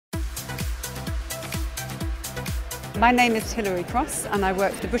My name is Hilary Cross and I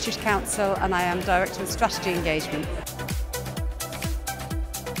work for the British Council and I am Director of Strategy Engagement.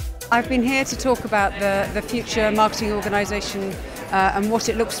 I've been here to talk about the future marketing organisation and what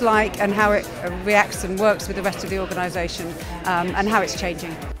it looks like and how it reacts and works with the rest of the organisation and how it's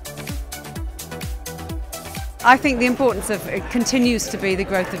changing. I think the importance of it continues to be the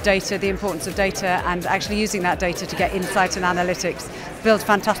growth of data, the importance of data and actually using that data to get insight and analytics, build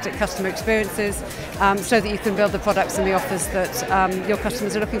fantastic customer experiences so that you can build the products and the offers that your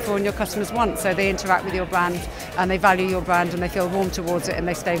customers are looking for and your customers want, so they interact with your brand and they value your brand and they feel warm towards it and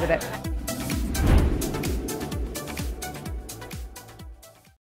they stay with it.